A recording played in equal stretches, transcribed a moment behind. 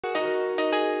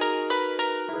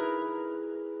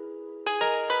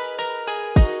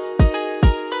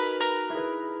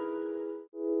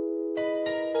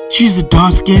she's a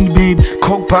dark-skinned babe.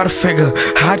 Coke bought a figure,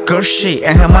 hot girl shit,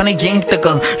 and her money getting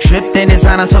thicker. Dripped in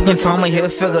designer, talking Tom, my hair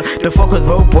figure. The fuck with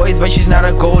road boys, but she's not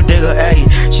a gold digger. Ayy,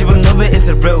 she will know it is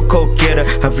a real coke getter.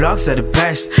 Her vlogs are the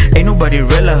best, ain't nobody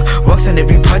realer. Walks in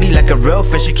every party like a real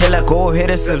fisher killer. Go ahead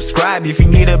and subscribe if you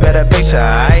need a better picture,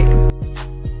 alright?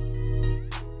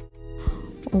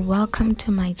 Welcome to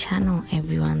my channel,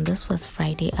 everyone. This was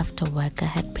Friday after work. I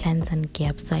had plans and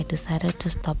gaps, so I decided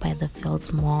to stop by the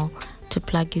Fields Mall to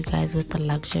plug you guys with a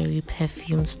luxury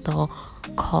perfume store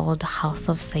called House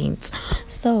of Saints.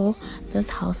 So this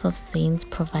House of Saints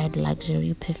provide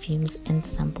luxury perfumes in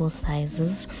sample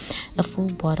sizes. A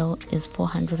full bottle is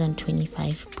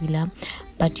 425 pula,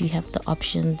 but you have the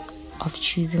option of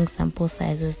choosing sample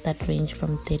sizes that range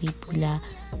from 30 pula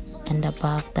and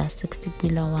above. There's 60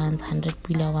 pula ones, 100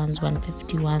 pula ones,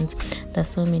 150 ones. There's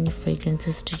so many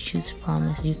fragrances to choose from.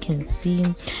 As you can see,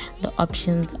 the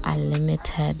options are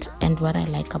limited, and what I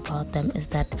like about them is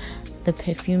that the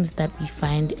perfumes that we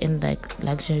find in like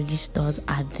luxury stores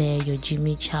are there. Your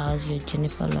Jimmy Choos, your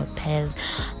Jennifer Lopez,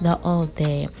 they're all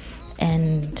there.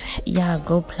 And yeah,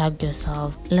 go plug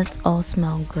yourselves. Let's all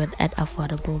smell good at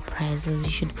affordable prices. You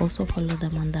should also follow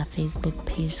them on their Facebook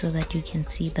page so that you can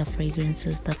see the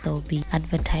fragrances that they'll be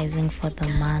advertising for the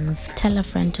month. Tell a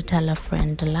friend to tell a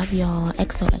friend. Love y'all.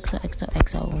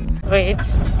 XOXOXOXO. Wait,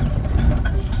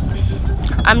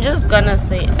 I'm just gonna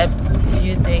say a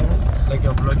few things. Like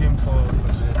you're vlogging for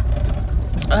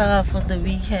today? For the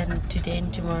weekend, today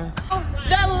and tomorrow.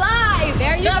 The live!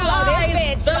 There you go,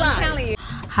 this bitch. I'm telling you.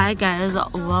 Hi guys,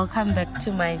 welcome back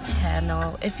to my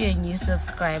channel. If you're a new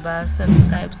subscriber,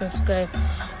 subscribe,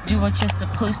 do what you're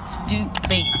supposed to do,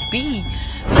 baby.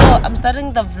 So I'm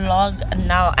starting the vlog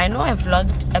now. I know I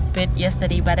vlogged a bit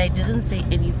yesterday, but I didn't say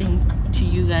anything to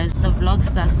you guys. The vlog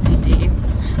starts today.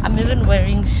 I'm even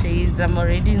wearing shades. I'm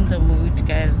already in the mood,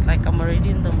 guys. Like, I'm already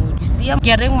in the mood. You see, I'm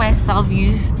getting myself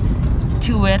used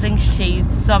to wearing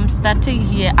shades, so I'm starting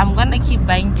here. I'm gonna keep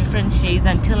buying different shades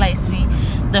until I see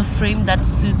the frame that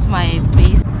suits my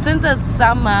face. Since it's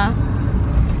summer,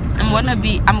 I'm gonna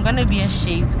be a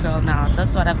shades girl now.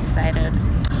 That's what I've decided.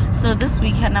 So this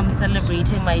weekend I'm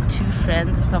celebrating my two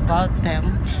friends. It's about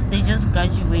them. They just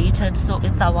graduated, so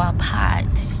it's our party.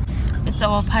 It's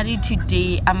our party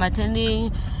today. I'm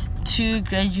attending 2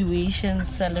 graduation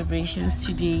celebrations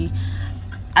today,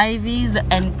 Ivy's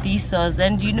and Thesa's.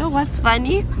 And you know what's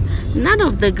funny? None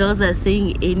of the girls are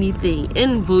saying anything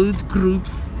in both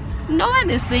groups. No one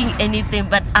is saying anything,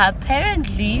 but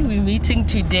apparently we're meeting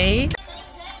today.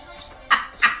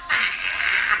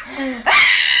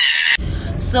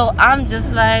 So I'm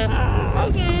just like,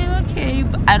 okay,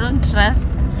 but I don't trust,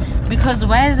 because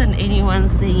why isn't anyone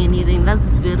saying anything? That's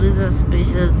very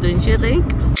suspicious, don't you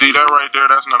think? See that right there?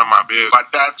 That's none of my business. But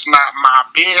that's not my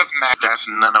business. That's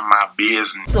none of my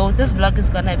business. So this vlog is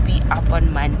gonna be up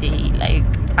on Monday. Like,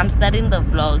 I'm starting the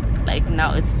vlog like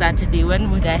now. It's Saturday.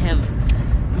 When would I have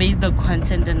made the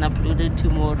content and uploaded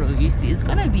tomorrow? You see, it's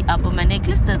gonna be up on my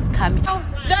necklace that's coming.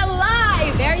 The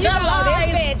live! There you go,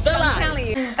 this bitch. I'm telling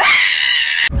you.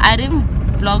 I didn't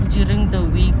vlog during the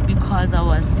week because I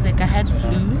was sick. I had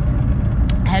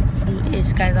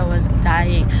flu-ish, guys. I was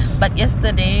dying. But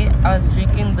yesterday I was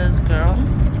drinking this girl,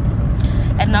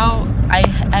 and now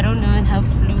I don't even have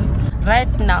flu right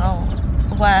now.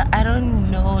 Well, I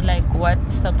don't know like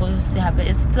what's supposed to happen.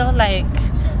 It's still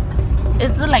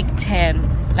like 10,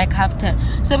 like half 10.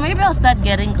 So maybe I'll start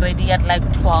getting ready at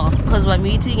like 12, because we're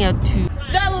meeting at 2.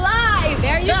 The live!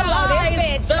 There you go,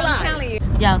 this bitch. I'm telling you.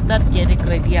 Yeah, I'll start getting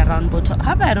ready around bottom.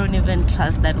 I don't even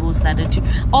trust that we'll start at 2.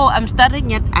 Oh, I'm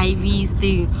starting at Ivy's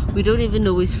thing. We don't even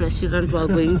know which restaurant we're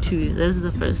going to. That's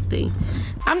the first thing.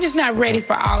 I'm just not ready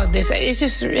for all of this. It's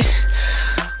just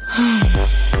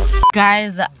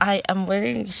guys, I am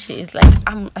wearing shades. Like,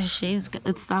 I'm a shades.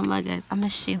 It's summer, guys. I'm a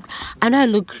shades. I know I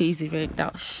look crazy right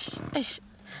now.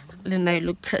 Then I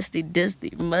look crusty,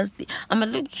 dusty, musty. I'm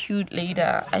gonna look cute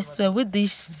later, I swear, with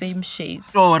these same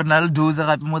shades. Oh, Ronaldo's a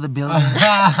rap with the building.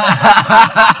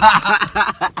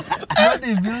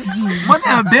 What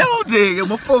a building?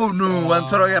 My phone, no.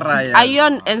 Are you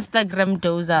on Instagram,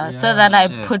 Doza? So that I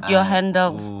put your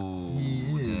handles.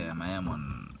 Yeah, I am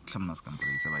on.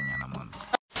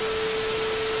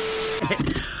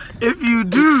 If you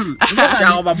do,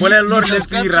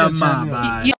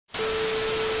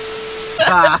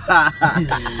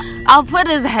 I'll put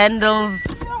his handles.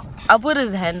 I'll put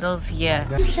his handles here.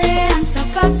 You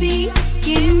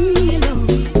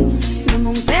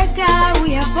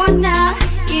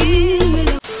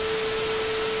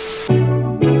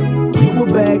a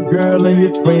bad girl and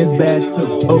your friends bad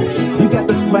too. Oh, you got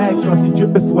the swag, so she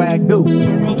drippin' swag do.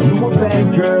 You a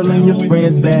bad girl and your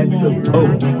friends bad too.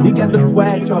 Oh, you got the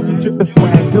swag, so she drippin'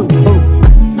 swag do. Oh.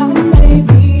 I may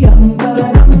be young, but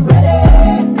I'm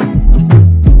ready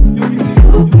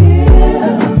to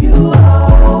give you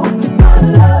all my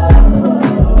love.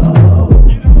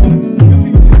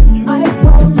 I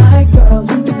told my girls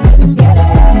you can get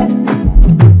it.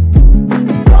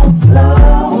 Don't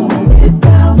slow it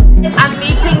down. I'm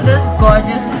meeting this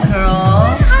gorgeous girl.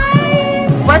 Hi.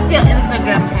 What's your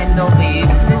Instagram handle,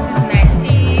 babes? This is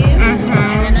Natty.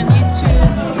 And then on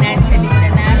YouTube, Natalie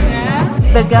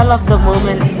Dananga. The girl of the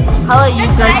moment. How are you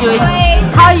graduating?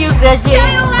 How are you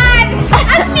graduating?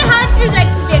 Ask me how it feels like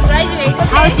to be a graduate. Okay?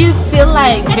 How do you feel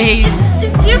like, babe?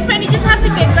 It's different. You just have to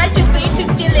be a graduate for you to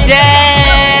feel it.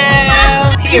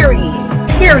 Yeah. Period.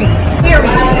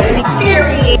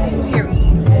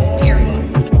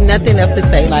 Nothing else to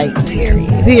say, like,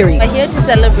 period. We're here to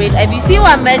celebrate. If you see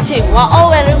we're matching, we're all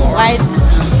wearing white.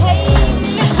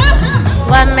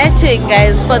 We're matching,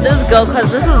 guys, for this girl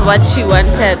because this is what she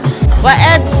wanted. We're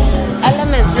at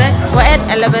Elements, right? We're at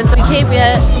Elements. We came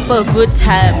here for a good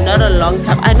time, not a long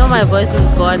time. I know my voice is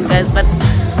gone, guys, but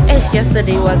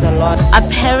yesterday was a lot.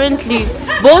 Apparently,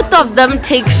 both of them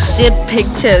take shit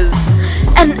pictures,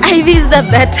 and Ivy's the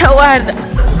better one.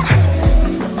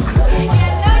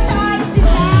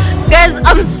 Guys,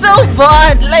 I'm so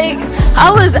bored. Like,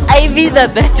 how is Ivy the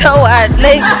better one?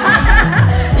 Like,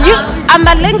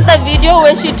 I'ma link the video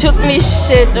where she took me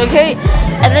shit, okay?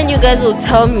 And then you guys will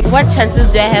tell me what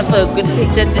chances do I have for a good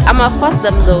picture today. I'ma force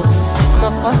them though. I'ma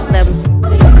force them.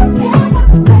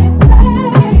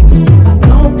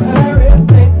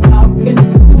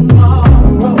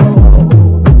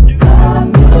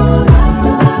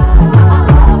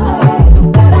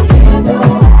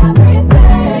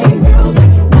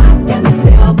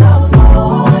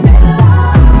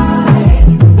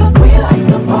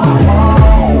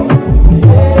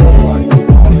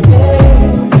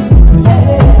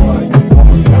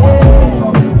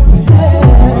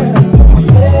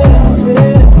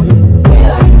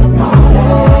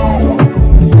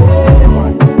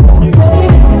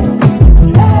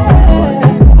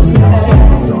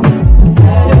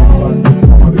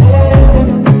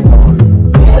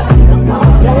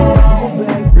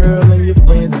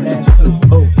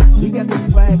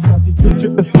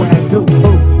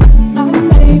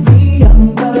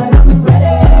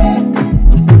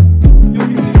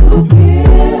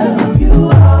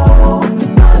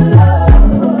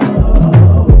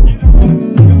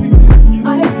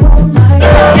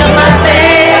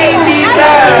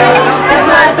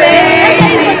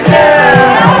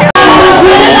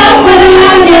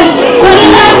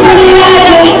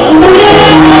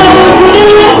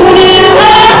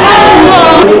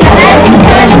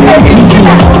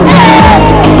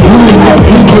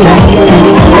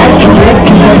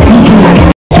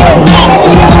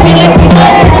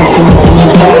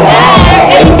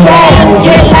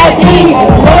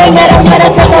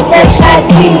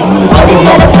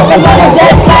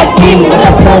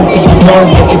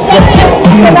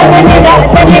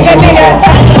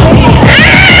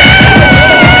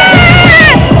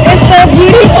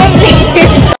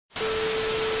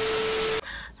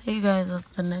 Hey guys, it's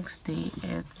the next day.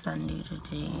 It's Sunday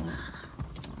today.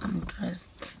 I'm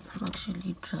dressed. I'm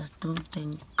actually dressed. Don't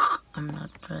think I'm not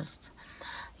dressed.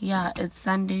 Yeah, it's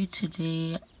Sunday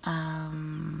today.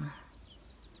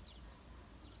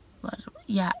 But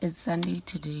yeah, it's Sunday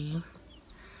today.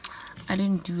 I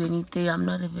didn't do anything. I'm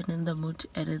not even in the mood to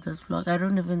edit this vlog. I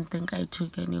don't even think I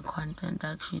took any content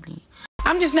actually.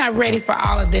 I'm just not ready for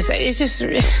all of this. It's just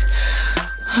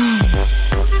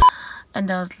and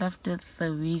I was left with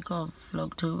the week of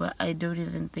Vlogtober. I don't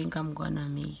even think I'm gonna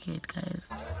make it, guys.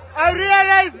 I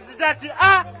realized that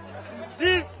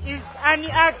this is an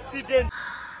accident.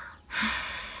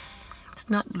 It's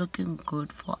not looking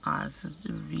good for us. It's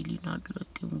really not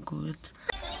looking good.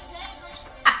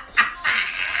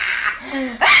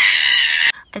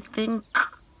 I think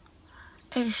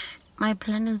my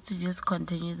plan is to just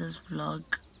continue this vlog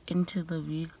into the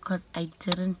week because I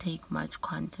didn't take much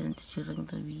content during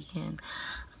the weekend.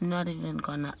 I'm not even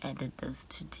gonna edit this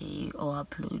today or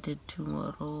upload it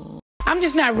tomorrow. I'm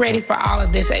just not ready for all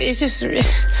of this. It's just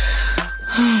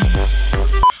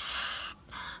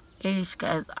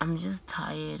guys, I'm just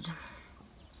tired.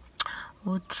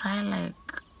 We'll try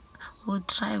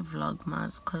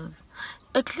Vlogmas because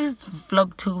at least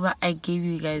Vlogtober I gave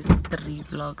you guys 3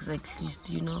 vlogs at least,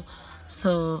 you know.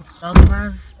 So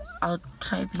Vlogmas, I'll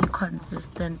try be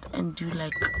consistent and do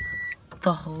like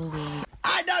the whole way.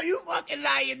 I know you fucking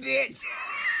lying, bitch.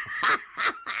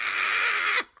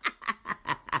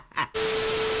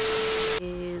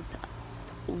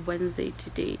 Wednesday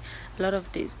today. A lot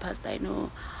of days passed, I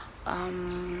know.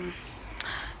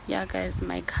 Yeah guys,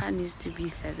 my car needs to be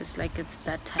serviced, like it's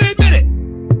that time. Admit it.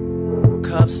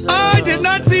 I did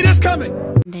not see this coming.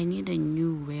 And I need a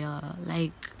new wheel.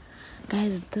 Like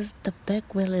guys, the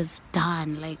back wheel is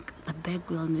done. Like the back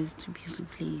wheel needs to be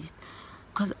replaced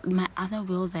because my other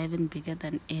wheels are even bigger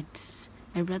than it.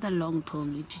 My brother long told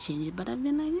me to change it, but I've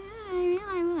been like,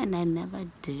 and I never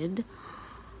did.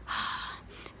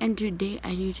 And today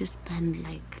I need to spend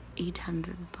like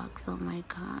 800 bucks on my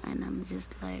car, and I'm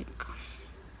just like,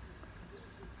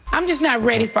 I'm just not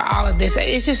ready for all of this.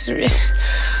 It's just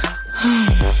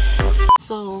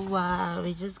so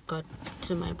we just got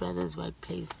to my brother's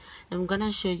workplace. I'm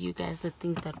gonna show you guys the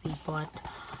things that we bought.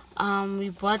 We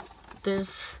bought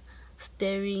this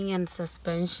steering and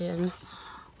suspension.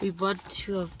 We bought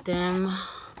 2 of them.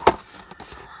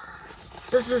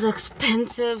 This is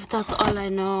expensive, that's all I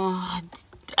know.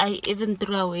 I even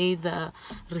threw away the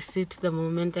receipt the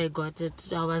moment I got it.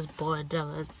 I was bored. I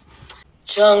was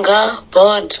Jonga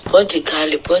body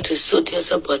kali body suit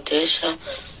as a botesha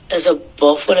as a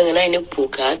buffalo and I know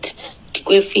Pugat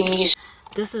to finish.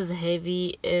 This is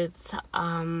heavy. It's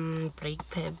brake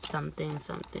pads something.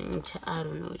 I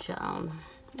don't know, child.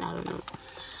 I don't know.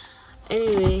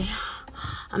 Anyway,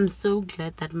 I'm so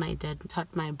glad that my dad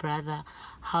taught my brother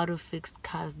how to fix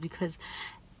cars, because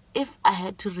if I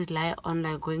had to rely on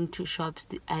like going to shops,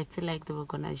 I feel like they were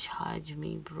gonna charge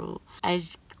me, bro. I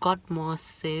got more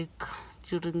sick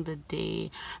during the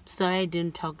day. I'm sorry I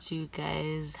didn't talk to you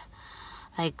guys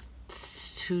like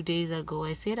 2 days ago.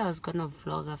 I said I was gonna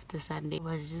vlog after Sunday. I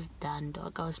was just done,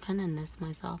 dog. I was trying to nurse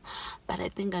myself, but I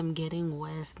think I'm getting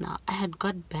worse now. I had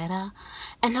got better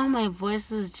and now my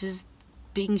voice is just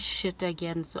being shit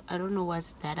again, so I don't know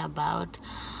what's that about.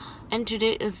 And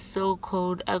today is so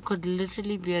cold. I could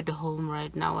literally be at home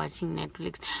right now watching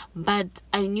Netflix, but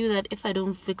I knew that if I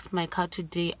don't fix my car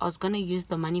today, I was gonna use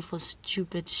the money for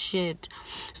stupid shit.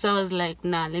 So I was like,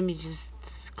 nah, let me just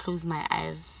close my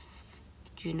eyes,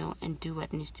 you know, and do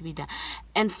what needs to be done.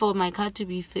 And for my car to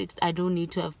be fixed, I don't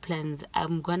need to have plans.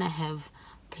 I'm gonna have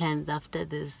plans after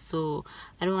this, so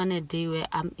I don't want a day where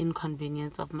I'm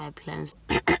inconvenienced of my plans.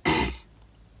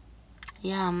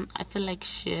 Yeah, I feel like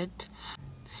shit.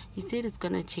 He said it's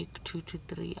gonna take 2 to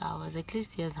 3 hours. At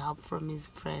least he has help from his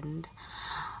friend,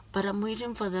 but I'm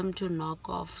waiting for them to knock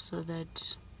off so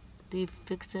that they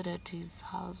fix it at his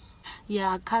house.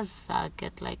 Yeah, cars suck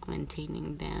at like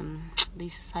maintaining them. They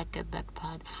suck at that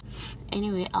part.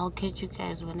 Anyway, I'll catch you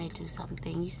guys when I do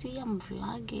something. You see, I'm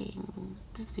vlogging.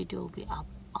 This video will be up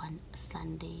on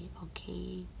Sunday,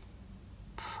 okay?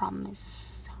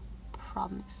 Promise.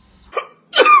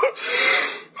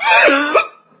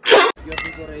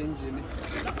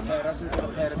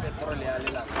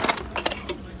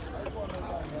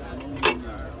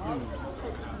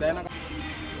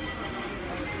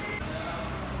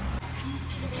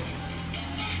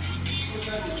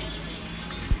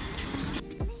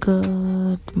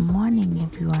 Good morning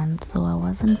everyone. So I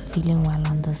wasn't feeling well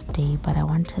on this day, but I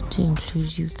wanted to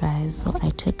include you guys, so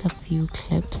I took a few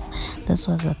clips. This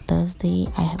was a Thursday.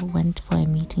 I went for a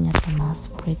meeting at the Mass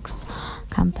Bricks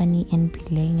company in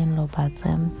Bileng in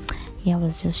Lobatse. Yeah, I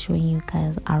was just showing you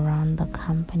guys around the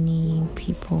company,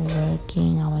 people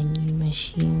working, our new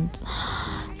machines.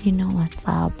 You know what's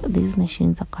up. These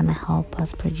machines are gonna help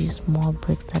us produce more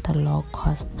bricks at a low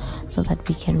cost, so that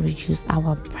we can reduce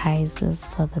our prices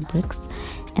for the bricks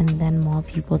and then more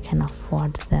people can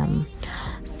afford them.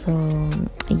 So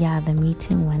yeah, the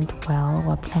meeting went well.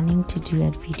 We're planning to do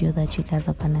a video that you guys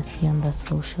are gonna see on the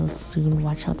socials soon.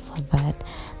 Watch out for that.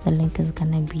 The link is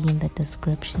gonna be in the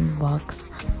description box.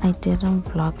 I didn't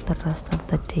vlog the rest of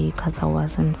the day because I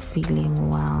wasn't feeling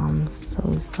well. I'm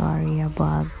so sorry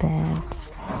about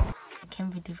that. I can't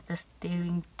believe the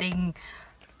steering thing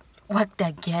worked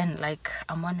again. Like,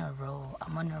 I'm on a roll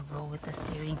with the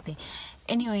steering thing.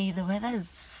 Anyway, the weather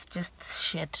is just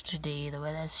shit today. The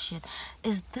weather is shit.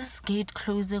 Is this gate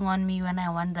closing on me when I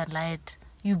want the light?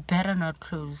 You better not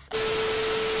close.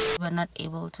 We were not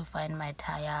able to find my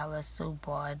tire. I was so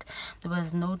bored. There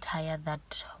was no tire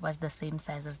that was the same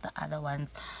size as the other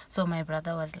ones, so my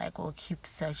brother was like, we'll keep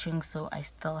searching. So I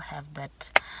still have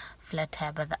that flat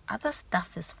tire, but the other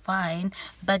stuff is fine.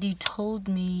 But he told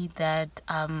me that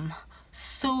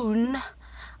soon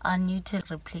I need to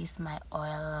replace my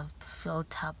oil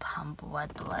filter pump,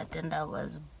 what, and I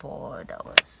was bored. I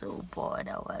was so bored.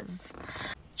 I was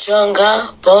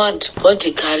Jonga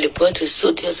body kali body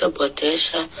suit as a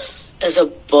botesha as a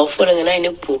buffalo and I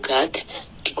know Pugat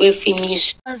to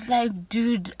finish. I was like,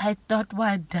 dude, I thought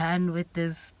we're done with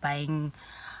this buying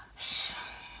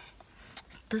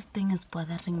this thing is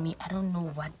bothering me. I don't know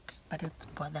what, but it's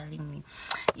bothering me.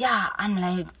 Yeah, I'm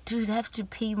like, dude, I have to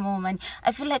pay more money.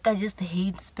 I feel like I just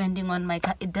hate spending on my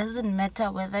car. It doesn't matter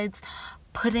whether it's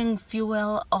putting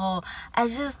fuel or I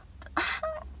just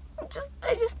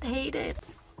hate it.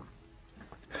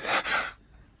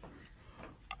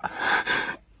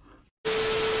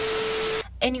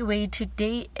 Anyway,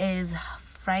 today is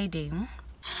Friday,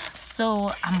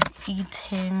 so I'm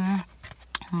eating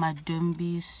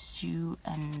madumbi stew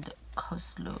and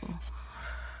coleslaw.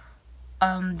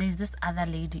 There's this other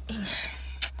lady.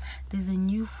 There's a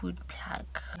new food plug.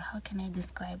 How can I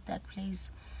describe that place?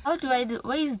 How do I do?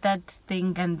 Where is that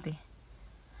thing? Gandhi?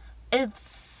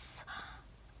 It's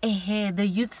the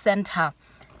youth center.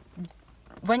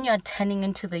 When you're turning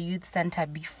into the youth center,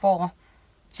 before,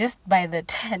 just by the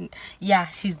 10, yeah,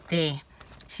 she's there.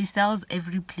 She sells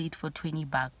every plate for 20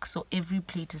 bucks. So every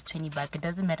plate is 20 bucks. It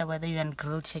doesn't matter whether you're on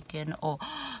grilled chicken or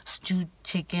stewed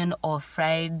chicken or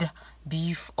fried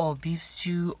beef or beef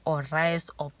stew or rice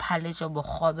or palish or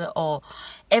bohobe, or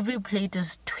every plate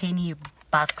is 20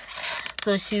 bucks.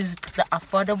 So she's the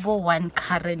affordable one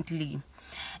currently.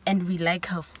 And we like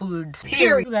her food.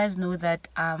 Period. You guys know that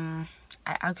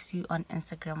I asked you on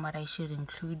Instagram what I should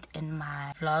include in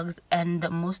my vlogs, and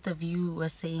most of you were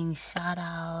saying shout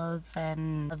outs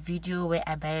and a video where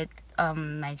I buy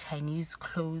my Chinese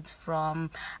clothes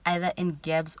from either in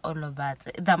Gabs or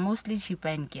Lobatse. They're mostly cheaper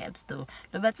in Gabs though.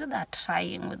 Lobatse, they're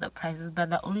trying with the prices,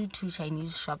 but there are only 2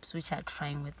 Chinese shops which are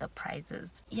trying with the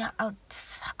prices. Yeah, I'll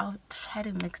try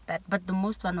to mix that, but the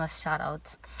most one was shout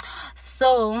outs.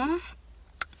 So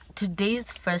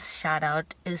today's first shout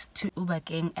out is to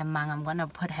Ubakeng Emang. I'm gonna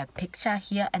put her picture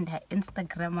here and her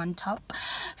Instagram on top.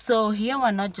 So here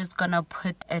we're not just gonna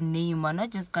put a name, we're not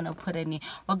just gonna put a name,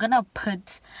 we're gonna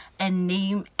put a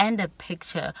name and a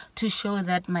picture to show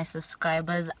that my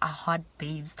subscribers are hot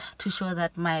babes, to show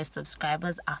that my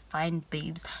subscribers are fine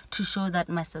babes, to show that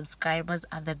my subscribers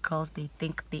are the girls they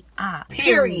think they are.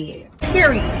 Period.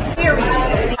 Period.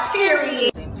 Period.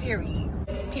 Period. Period.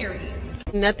 Period.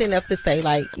 Nothing left to say,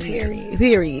 like,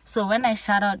 period. So when I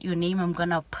shout out your name, I'm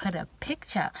gonna put a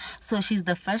picture. So she's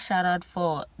the first shout out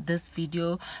for this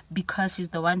video because she's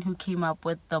the one who came up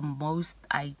with the most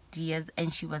ideas,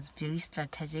 and she was very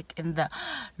strategic in the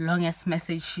longest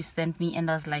message she sent me, and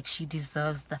I was like, she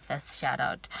deserves the first shout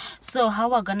out. So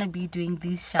how we're gonna be doing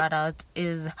these shout outs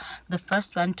is the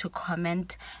first one to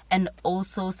comment, and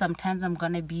also sometimes I'm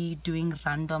gonna be doing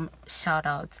random shout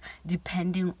outs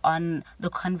depending on the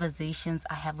conversations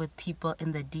I have with people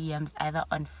in the DMs, either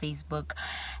on Facebook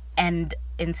and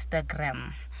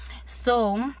Instagram.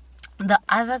 So the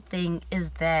other thing is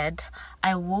that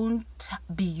I won't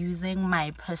be using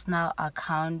my personal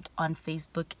account on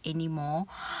Facebook anymore.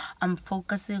 I'm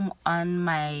focusing on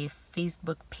my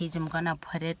Facebook page. I'm gonna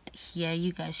put it here.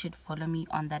 You guys should follow me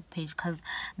on that page because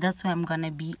that's where I'm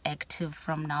gonna be active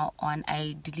from now on.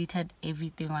 I deleted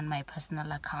everything on my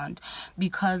personal account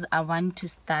because I want to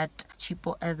start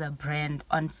Chipo as a brand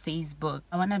on Facebook.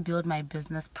 I want to build my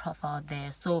business profile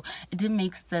there, so it didn't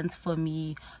make sense for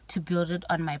me to build it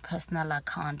on my personal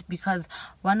account because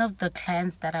one of the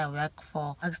clients that I work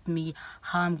for asked me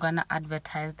how I'm gonna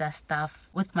advertise their stuff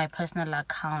with my personal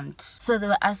account. So they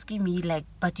were asking me like,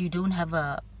 but you don't have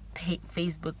a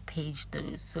Facebook page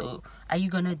though, so are you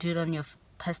gonna do it on your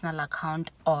personal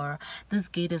account? Or this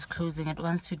gate is closing, it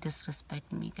wants to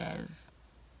disrespect me, guys.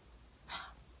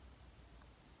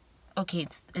 Okay,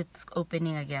 it's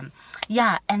opening again.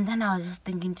 Yeah, and then I was just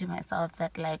thinking to myself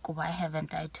that like, why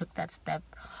haven't I took that step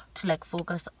to like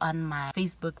focus on my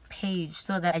Facebook page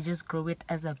so that I just grow it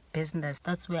as a business.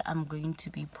 That's where I'm going to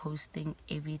be posting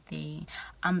everything.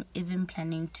 I'm even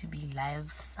planning to be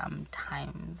live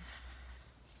sometimes.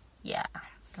 Yeah,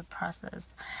 it's a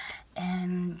process.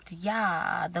 And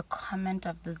yeah, the comment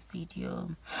of this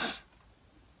video,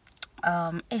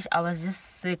 I was just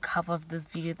sick half of this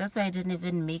video. That's why I didn't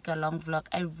even make a long vlog.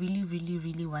 I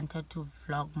really wanted to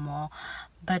vlog more,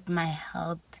 but my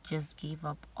health just gave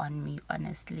up on me,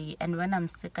 honestly. And when I'm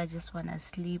sick, I just want to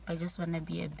sleep. I just want to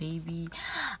be a baby.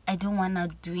 I don't want to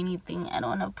do anything. I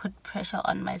don't want to put pressure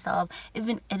on myself.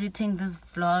 Even editing this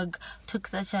vlog took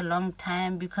such a long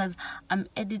time because I'm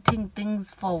editing things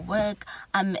for work.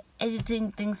 I'm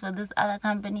editing things for this other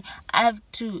company. I have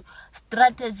to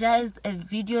strategize a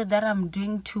video that I'm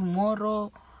doing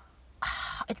tomorrow.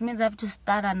 It means I have to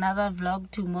start another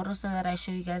vlog tomorrow so that I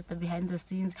show you guys the behind the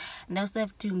scenes, and I also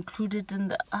have to include it in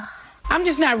the I'm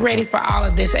just not ready for all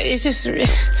of this. It's just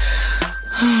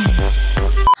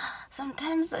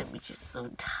sometimes I'm just so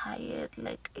tired.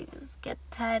 Like, I just get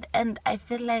tired, and I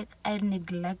feel like I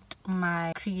neglect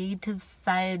my creative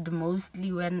side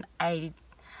mostly when I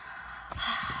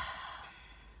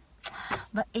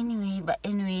But anyway,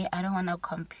 I don't want to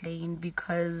complain,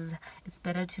 because it's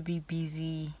better to be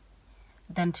busy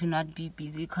than to not be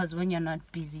busy, because when you're not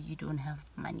busy you don't have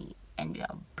money and you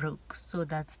are broke. So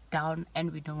that's down,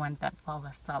 and we don't want that for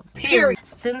ourselves. Period.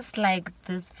 Since like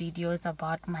this video is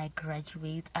about my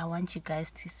graduates, I want you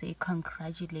guys to say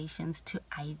congratulations to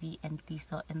Ivy and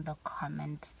Tiso in the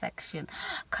comment section,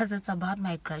 because it's about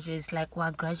my graduates. Like,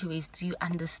 what graduates, do you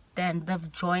understand?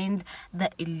 They've joined the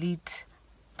elite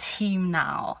team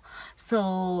now.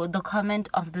 So the comment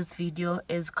of this video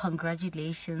is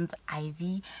congratulations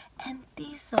Ivy and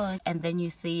Tiso, and then you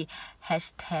say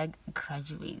hashtag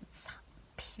graduates,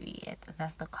 period.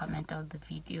 That's the comment of the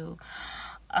video.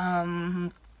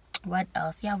 What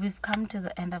else? Yeah, we've come to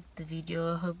the end of the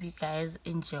video. Hope you guys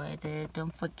enjoyed it.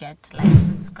 Don't forget to like,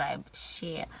 subscribe,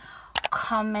 share,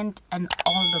 comment, and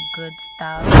all the good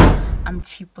stuff. I'm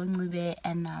Chipo Ngube,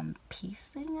 and I'm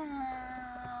peacing out.